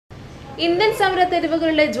Indian സമര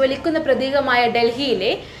തെരുവുകളുടെ ജ്വലിക്കുന്ന പ്രതീകമായ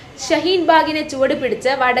ഡൽഹിയിലെ ഷഹീൻ ബാഗിനെ ചുവട്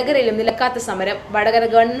പിടിച്ച് വടകരയിലും നിലക്കാത്ത സമരം. വടകര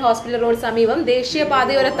ഗവൺമെന്റ് ഹോസ്പിറ്റൽ റോഡ് സമീപം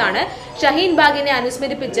ദേശീയപാതയോരത്താണ് ഷഹീൻ ബാഗിനെ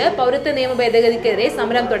അനുസ്മരിപ്പിച്ച് പൗരത്വ നിയമ ഭേദഗതിക്കെതിരെ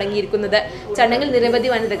സമരം തുടങ്ങിയിരിക്കുന്നത്. ചടങ്ങിൽ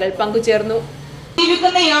നിരവധി വനിതകൾ പങ്കുചേർന്നു.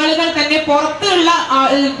 ജീവിക്കുന്ന ആളുകൾ തന്നെ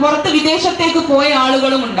പുറത്ത് വിദേശത്തേക്ക് പോയ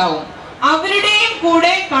ആളുകളും ഉണ്ടാവും. അവരുടെയും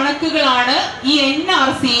കൂടെ കണക്കുകളാണ് ഈ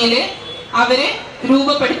NRCയിൽ അവര്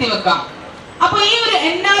രൂപപ്പെടുത്തി വെക്കാം. അപ്പൊ ഈ ഒരു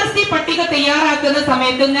NRC പട്ടിക തയ്യാറാക്കുന്ന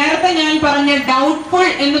സമയത്ത് നേരത്തെ ഞാൻ പറഞ്ഞ ഡൗട്ട്ഫുൾ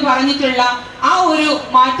എന്ന് പറഞ്ഞിട്ടുള്ള ആ ഒരു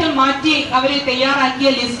മാറ്റം മാറ്റി അവര് തയ്യാറാക്കിയ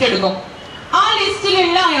ലിസ്റ്റ് എടുക്കും. ആ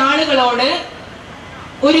ലിസ്റ്റിലുള്ള ആളുകളോട്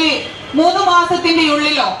ഒരു 3 മാസത്തിന്റെ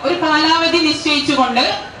ഉള്ളിലോ ഒരു കാലാവധി നിശ്ചയിച്ചുകൊണ്ട്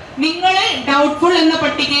നിങ്ങൾ ഡൗട്ട്ഫുൾ എന്ന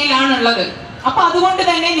പട്ടികയിലാണുള്ളത്. അപ്പൊ അതുകൊണ്ട്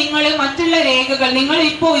തന്നെ നിങ്ങൾ മറ്റുള്ള രേഖകൾ, നിങ്ങൾ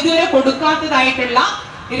ഇപ്പോ ഇതുവരെ കൊടുക്കാത്തതായിട്ടുള്ള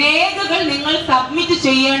രേഖകൾ നിങ്ങൾ സബ്മിറ്റ്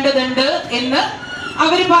ചെയ്യേണ്ടതുണ്ട് എന്ന്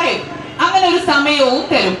അവര് പറയും. അങ്ങനെ ഒരു സമയവും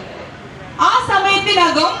തരും. ആ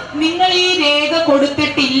സമയത്തിനകം നിങ്ങൾ ഈ രേഖ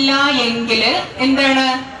കൊടുത്തിട്ടില്ല എങ്കിൽ എന്താണ്,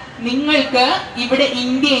 നിങ്ങൾക്ക് ഇവിടെ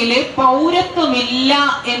ഇന്ത്യയിലെ പൗരത്വമില്ല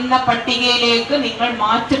എന്ന പട്ടികയിലേക്ക് നിങ്ങൾ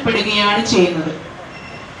മാറ്റപ്പെടുകയാണ് ചെയ്യുന്നത്.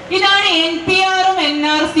 ഇതാണ് NPR-ഉം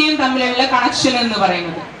NRC-യും തമ്മിലുള്ള കണക്ഷൻ എന്ന്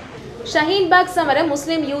പറയുന്നത്. ഷഹീൻ ബാഗ് സമരം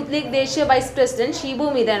മുസ്ലിം യൂത്ത് ലീഗ് ദേശീയ വൈസ് പ്രസിഡന്റ് ഷീബു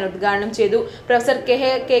മീരാൻ ഉദ്ഘാടനം ചെയ്തു. പ്രൊഫസർ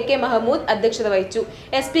KK മഹമ്മൂദ് അധ്യക്ഷത വഹിച്ചു.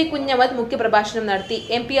 SP കുഞ്ഞമത് മുഖ്യപ്രഭാഷണം നടത്തി.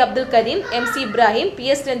 MP Abdul Kareem, MC Ibrahim,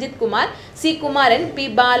 PS Ranjith Kumar, C Kumaran, P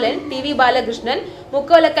Balan, TV Balakrishnan,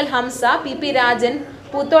 Mukkolakkal Hamza, PP Rajan,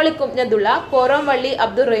 പൂത്തോളി കുഞ്ഞതുള്ള, കോറോംവള്ളി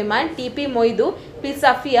Abdul Rahman, TP Moidu, P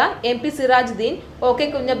Safiya, MP Sirajuddin, OK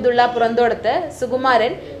Kunhabdulla Puranthodath,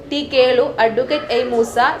 Sukumaran, T Kelu, advocate A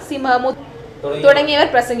Musa, C Mahmood തുടങ്ങിയവർ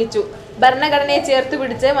പ്രസംഗിച്ചു. ഭരണഘടനയെ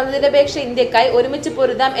ചേർത്തുപിടിച്ച് മതനിരപേക്ഷ ഇന്ത്യക്കായി ഒരുമിച്ച്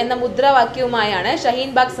പൊരുതാം എന്ന മുദ്രാവാക്യവുമായാണ് ഷഹീൻ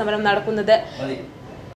ബാഗ് സമരം നടക്കുന്നത്.